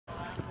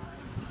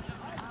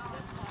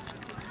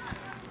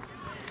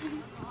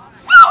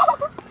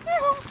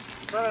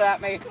throw it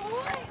at me.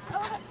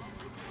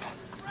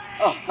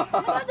 Oh,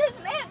 there's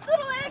an ant,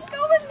 little ant,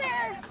 go in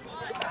there.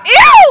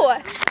 Ew!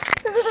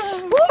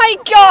 Oh my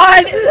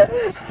god!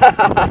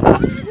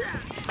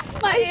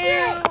 My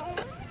ear.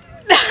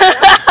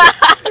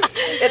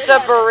 It's a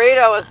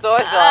burrito with soy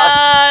sauce.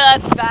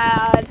 That's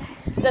bad.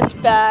 That's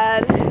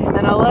bad.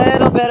 And a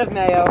little bit of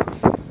mayo.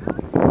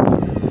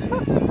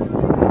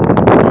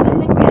 I didn't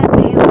think we had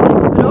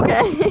mayo, but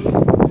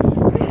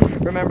okay.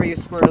 Remember, you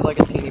squirted like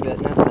a teeny bit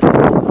now.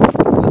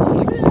 Let's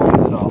like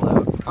squeeze it all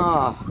out.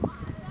 Oh,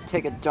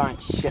 take a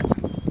giant shit.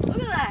 Look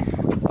at that.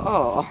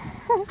 Oh,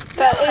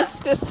 That is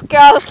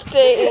disgusting.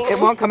 it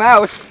won't come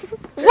out.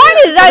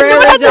 What is that?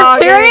 Someone had this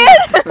period?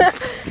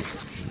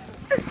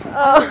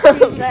 What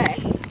did you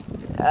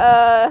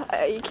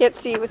say? You can't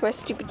see with my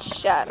stupid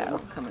shadow.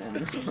 Coming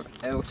in.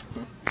 Out.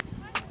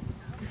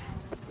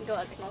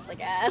 God, it smells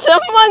like ass.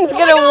 Someone's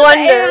gonna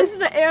wonder.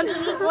 The ants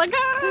are just like,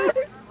 ah.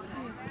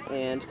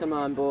 And come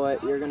on, boy,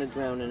 you're gonna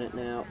drown in it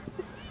now.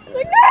 It's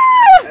like,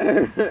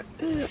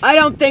 ah. I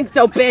don't think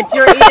so, bitch.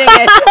 You're eating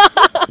it.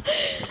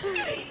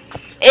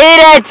 Eat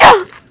it!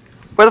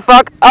 Where the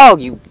fuck? Oh,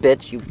 you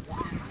bitch, you.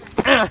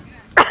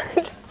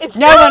 It's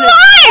No still one is.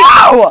 alive!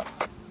 Ow!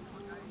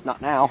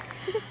 Not now.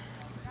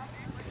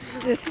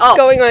 This is Oh.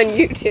 going on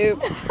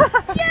YouTube.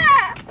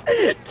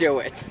 Yeah. Do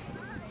it.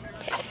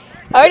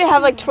 I already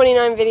have like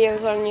 29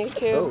 videos on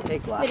YouTube. Oh, hey,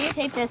 glass.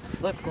 Videotape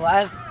this. Look,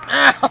 glass.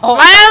 My Ow!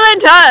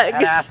 island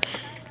hugs! Ass.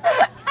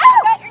 Ow,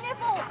 got your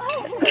nipple.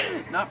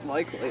 Oh. Not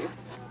likely.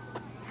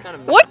 Kind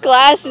of. What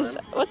glass is...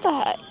 What the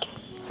heck?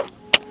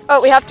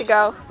 Oh, we have to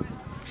go.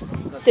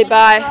 Say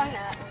bye. Bye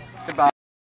now.